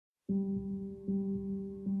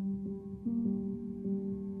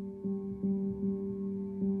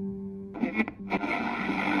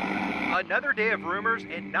Another day of rumors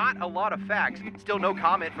and not a lot of facts. Still no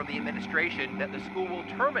comment from the administration that the school will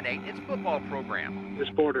terminate its football program. This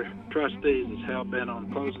board of trustees is hell-bent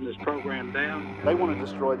on closing this program down. They want to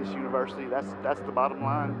destroy this university. That's the bottom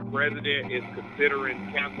line. The president is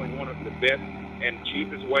considering canceling one of the best and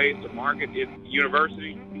cheapest ways to market its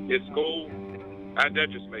university, its school. That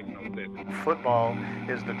just makes no sense. Football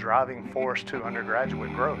is the driving force to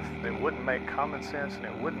undergraduate growth. It wouldn't make common sense and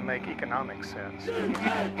it wouldn't make economic sense. The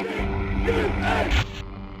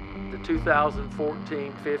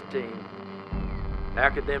 2014-15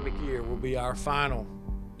 academic year will be our final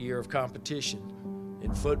year of competition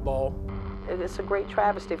in football. It's a great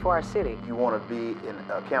travesty for our city. You want to be in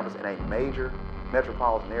a campus in a major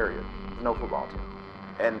metropolitan area, no football team.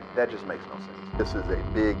 And that just makes no sense. This is a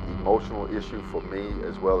big emotional issue for me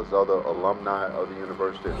as well as other alumni of the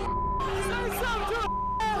university.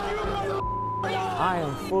 I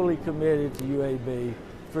am fully committed to UAB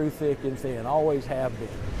through thick and thin, always have been.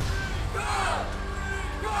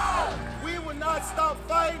 We will not stop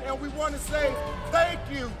fighting, and we want to say thank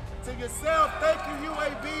you to yourself. Thank you,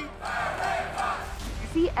 UAB.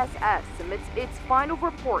 CSS submits its final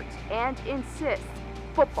report and insists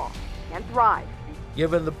football can thrive.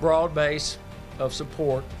 Given the broad base of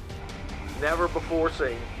support never before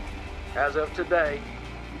seen, as of today,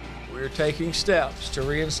 we're taking steps to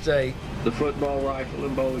reinstate the football, rifle,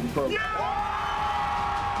 and bowling program.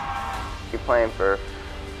 We're playing for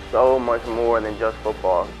so much more than just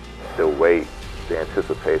football. The wait, the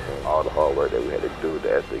anticipation, all the hard work that we had to do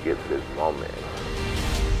to actually get to this moment.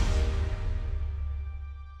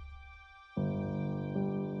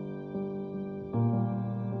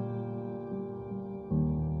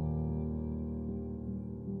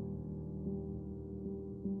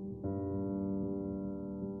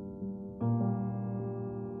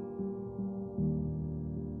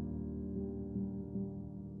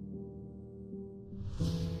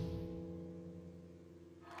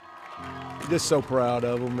 Just so proud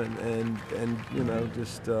of them and you know,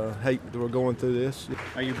 just hate that we're going through this.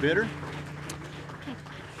 Are you bitter?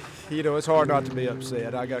 You know, it's hard not to be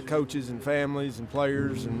upset. I got coaches and families and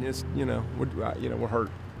players, and it's, we're hurt.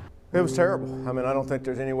 It was terrible. I mean, I don't think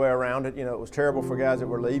there's any way around it. You know, it was terrible for guys that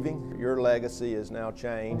were leaving. Your legacy is now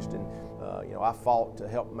changed, and I fought to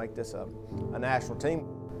help make this a national team.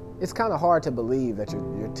 It's kind of hard to believe that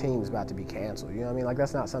your team's about to be canceled. You know what I mean? Like,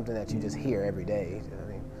 that's not something that you just hear every day.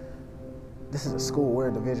 This is a school, we're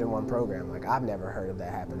a Division I program. Like, I've never heard of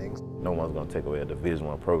that happening. No one's gonna take away a Division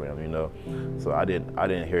I program, you know? So I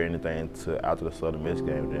didn't hear anything after the Southern Miss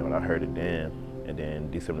game. Then when I heard it then, and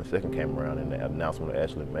then December 2nd came around and the announcement was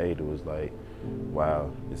actually made, it was like,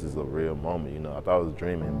 wow, this is a real moment, you know? I thought it was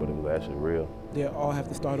dreaming, but it was actually real. They all have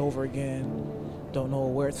to start over again. Don't know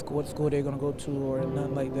what school they're gonna go to or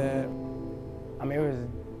nothing like that. I mean, it was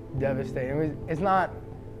devastating. It's not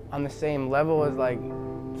on the same level as like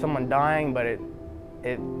someone dying, but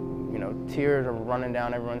tears are running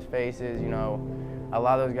down everyone's faces. You know, a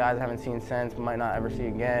lot of those guys I haven't seen since, might not ever see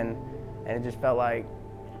again, and it just felt like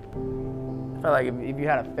if you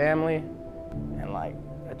had a family and like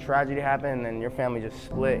a tragedy happened and your family just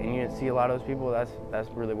split and you didn't see a lot of those people, that's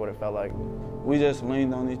really what it felt like. We just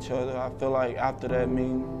leaned on each other. I feel like after that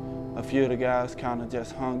meeting, a few of the guys kind of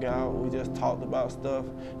just hung out. We just talked about stuff,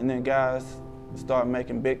 and then guys start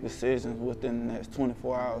making big decisions within the next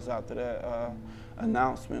 24 hours after that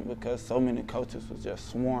announcement, because so many coaches was just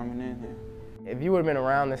swarming in here. If you would have been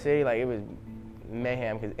around the city, like, it was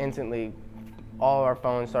mayhem, because instantly all our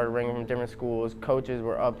phones started ringing from different schools. Coaches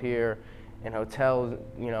were up here in hotels,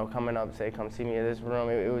 coming up and say, come see me in this room.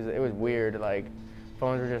 It was weird. Like,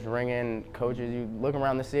 phones were just ringing. Coaches, you look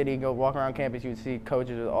around the city, go walk around campus, you'd see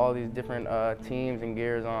coaches with all these different teams and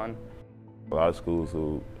gears on. A lot of schools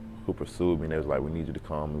who pursued me, and they was like, we need you to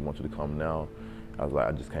come, we want you to come now. I was like,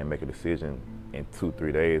 I just can't make a decision in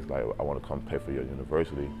 2-3 days, like, I want to come pay for your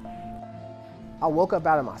university. I woke up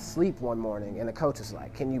out of my sleep one morning and the coach was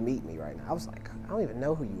like, can you meet me right now? I was like, I don't even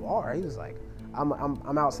know who you are. He was like, I'm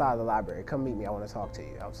outside of the library, come meet me, I want to talk to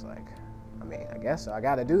you. I was like, I mean, I guess so. I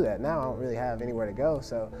got to do that now. I don't really have anywhere to go.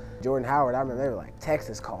 So Jordan Howard, I remember they were like,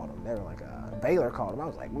 Texas called him. They were like, Baylor called him. I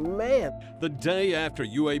was like, man. The day after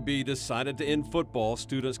UAB decided to end football,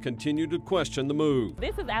 students continued to question the move.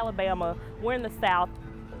 This is Alabama. We're in the South.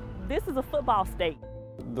 This is a football state.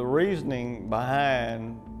 The reasoning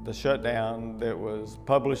behind the shutdown that was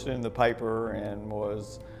published in the paper and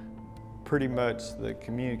was pretty much the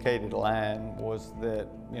communicated line was that,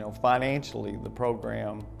 financially the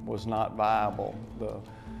program was not viable. The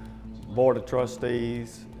Board of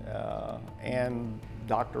Trustees and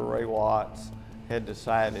Dr. Ray Watts had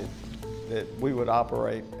decided that we would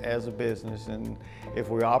operate as a business, and if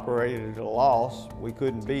we operated at a loss, we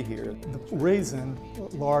couldn't be here. The reason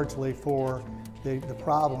largely for the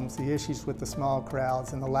problems, the issues with the small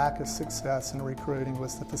crowds and the lack of success in recruiting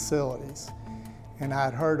was the facilities. And I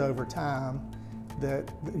had heard over time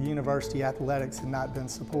that the university athletics had not been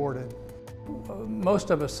supported. Most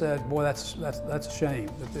of us said, boy, that's a shame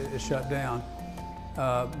that it shut down,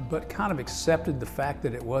 but kind of accepted the fact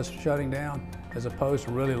that it was shutting down as opposed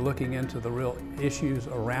to really looking into the real issues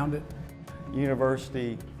around it.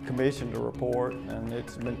 University commissioned a report, and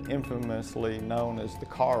it's been infamously known as the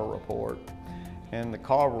Carr Report. And the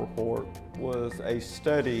Carr Report was a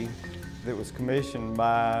study that was commissioned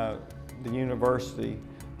by the university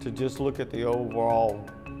to just look at the overall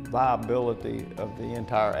viability of the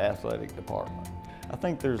entire athletic department. I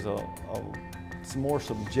think there's some more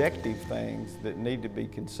subjective things that need to be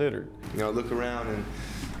considered. You know, I look around and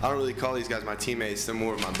I don't really call these guys my teammates, they're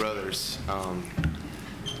more of my brothers.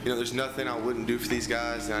 You know, there's nothing I wouldn't do for these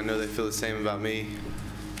guys, and I know they feel the same about me.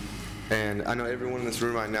 And I know everyone in this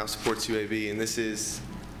room right now supports UAB, and this is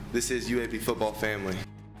UAB football family.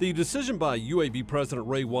 The decision by UAB President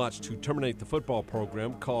Ray Watts to terminate the football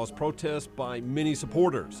program caused protests by many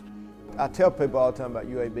supporters. I tell people all the time about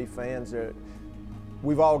UAB fans that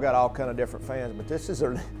we've all got all kind of different fans, but this is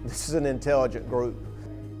an intelligent group.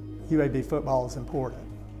 UAB football is important,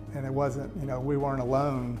 and it wasn't, you know, we weren't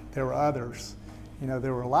alone. There were others. You know,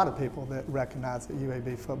 there were a lot of people that recognized that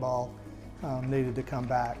UAB football needed to come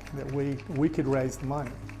back, that we could raise the money.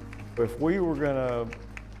 If we were going to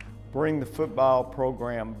bring the football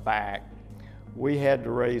program back, we had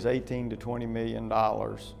to raise $18 to $20 million,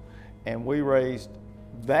 and we raised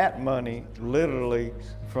that money literally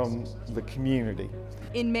from the community.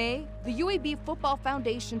 In May, the UAB Football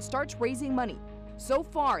Foundation starts raising money. So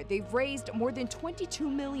far, they've raised more than $22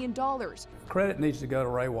 million. Credit needs to go to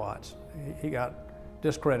Ray Watts. He got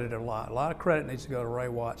discredited a lot. A lot of credit needs to go to Ray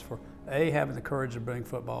Watts for A, having the courage to bring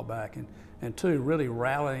football back, and two, really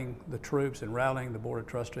rallying the troops and rallying the Board of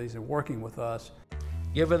Trustees and working with us.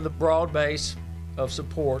 Given the broad base of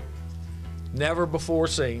support never before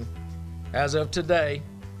seen, as of today,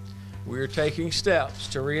 we are taking steps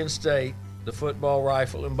to reinstate the football,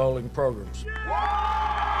 rifle, and bowling programs.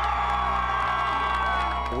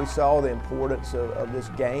 We saw the importance of this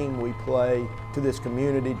game we play to this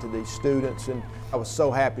community, to these students, and I was so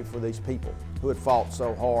happy for these people who had fought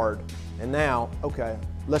so hard. And now, okay,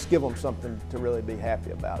 let's give them something to really be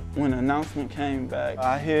happy about. When the announcement came back,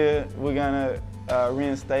 I hear we're gonna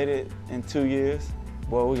reinstate it in 2 years.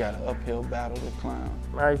 Boy, we got an uphill battle to climb.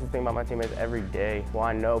 I used to think about my teammates every day. Well,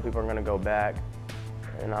 I know people are gonna go back,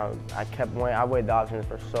 and I kept waiting. I weighed the options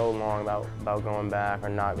for so long about going back or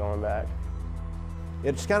not going back.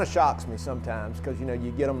 It just kind of shocks me sometimes because, you know, you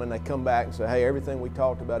get them and they come back and say, hey, everything we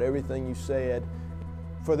talked about, everything you said,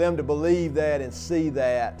 for them to believe that and see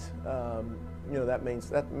that, you know, that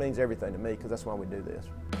means everything to me because that's why we do this.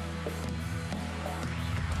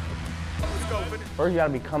 First, you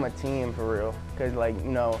gotta become a team for real, because, like,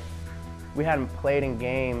 you know, we hadn't played in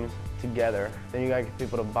games together. Then you gotta get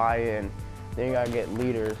people to buy in. Then you gotta get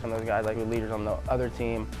leaders. Some of those guys, like, were leaders on the other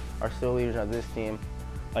team, are still leaders on this team.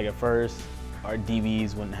 Like, at first, our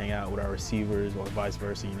DBs wouldn't hang out with our receivers or vice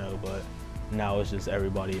versa, you know, but now it's just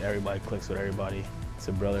everybody clicks with everybody. It's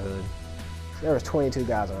a brotherhood. There was 22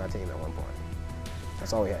 guys on our team at one point.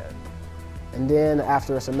 That's all we had. And then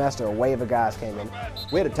after a semester, a wave of guys came in.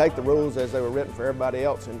 We had to take the rules as they were written for everybody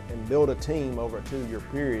else and build a team over a 2-year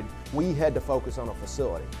period. We had to focus on a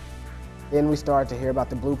facility. Then we started to hear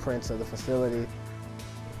about the blueprints of the facility.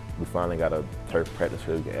 We finally got a turf practice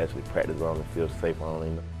field we can actually practice on and feel safe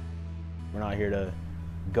on. We're not here to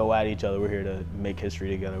go at each other. We're here to make history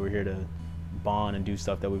together. We're here to bond and do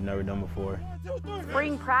stuff that we've never done before.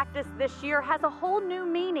 Spring practice this year has a whole new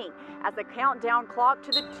meaning as the countdown clock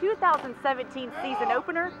to the 2017 season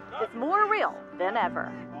opener is more real than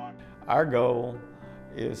ever. Our goal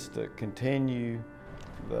is to continue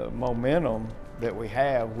the momentum that we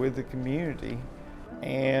have with the community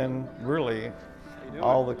and really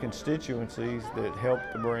all the constituencies that help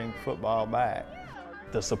to bring football back.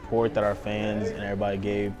 The support that our fans and everybody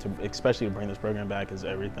gave, especially to bring this program back, is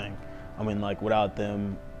everything. I mean, like, without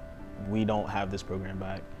them, we don't have this program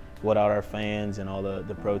back. Without our fans and all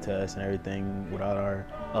the protests and everything, without our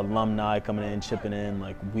alumni coming in, chipping in,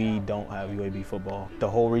 like, we don't have UAB football. The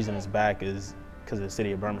whole reason it's back is because of the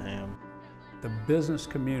city of Birmingham. The business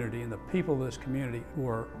community and the people of this community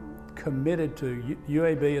were committed to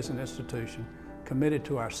UAB as an institution, committed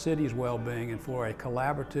to our city's well-being, and for a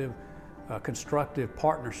collaborative, constructive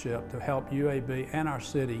partnership to help UAB and our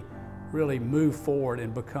city really move forward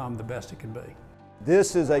and become the best it can be.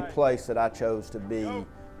 This is a place that I chose to be,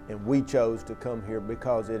 and we chose to come here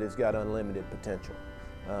because it has got unlimited potential.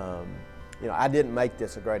 You know, I didn't make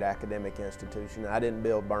this a great academic institution. I didn't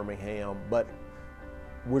build Birmingham, but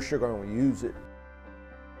we're sure going to use it.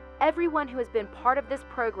 Everyone who has been part of this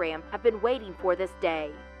program have been waiting for this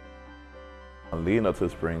day. Leading up to the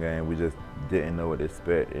spring game, we just didn't know what to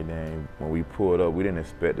expect. And then when we pulled up, we didn't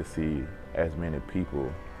expect to see as many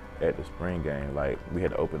people at the spring game. Like, we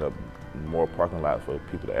had to open up more parking lots for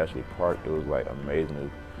people to actually park. It was like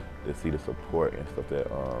amazing to see the support and stuff that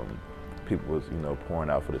people was, you know, pouring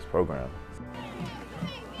out for this program.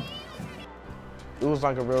 It was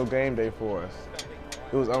like a real game day for us.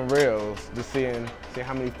 It was unreal, just seeing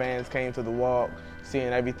how many fans came to the walk,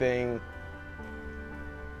 seeing everything.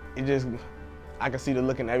 It just, I could see the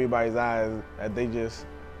look in everybody's eyes that they just,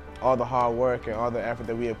 all the hard work and all the effort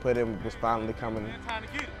that we had put in was finally coming.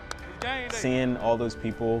 Seeing all those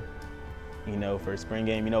people, you know, for a spring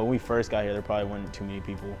game, you know, when we first got here, there probably weren't too many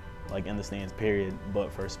people, like, in the stands, period.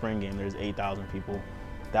 But for a spring game, there's 8,000 people.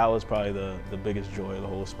 That was probably the biggest joy of the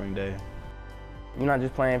whole spring day. You're not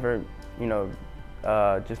just playing for, you know,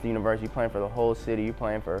 just the university, you're playing for the whole city, you're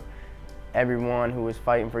playing for everyone who is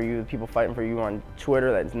fighting for you, the people fighting for you on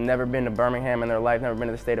Twitter that's never been to Birmingham in their life, never been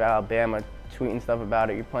to the state of Alabama, tweeting stuff about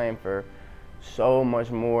it. You're playing for so much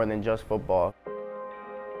more than just football.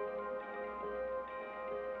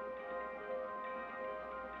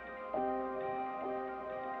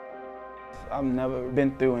 I've never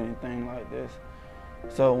been through anything like this.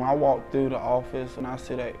 So when I walk through the office and I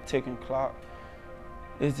see that ticking clock,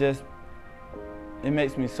 it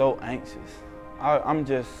makes me so anxious. I'm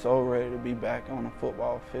just so ready to be back on the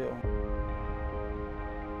football field.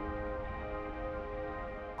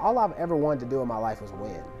 All I've ever wanted to do in my life was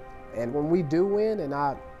win. And when we do win, and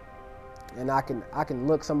I can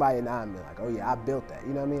look somebody in the eye and be like, oh yeah, I built that.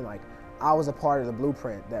 You know what I mean? Like, I was a part of the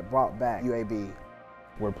blueprint that brought back UAB.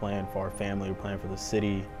 We're playing for our family, we're playing for the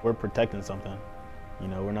city. We're protecting something. You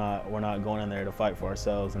know, we're not going in there to fight for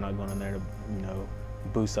ourselves. We're not going in there to, you know,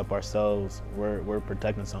 boost up ourselves. We're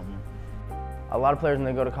protecting something. A lot of players, when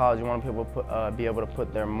they go to college, you want people to be able to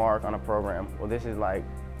put their mark on a program. Well, this is like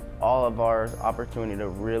all of our opportunity to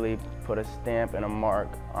really put a stamp and a mark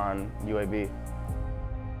on UAB.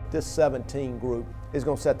 This 17 group is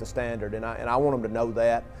going to set the standard, and I want them to know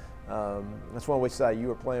that. That's why we say you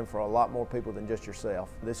are playing for a lot more people than just yourself.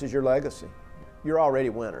 This is your legacy. You're already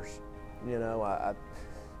winners. You know,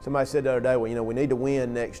 somebody said the other day, well, you know, we need to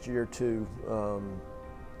win next year to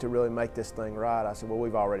really make this thing right. I said, well,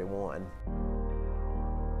 we've already won.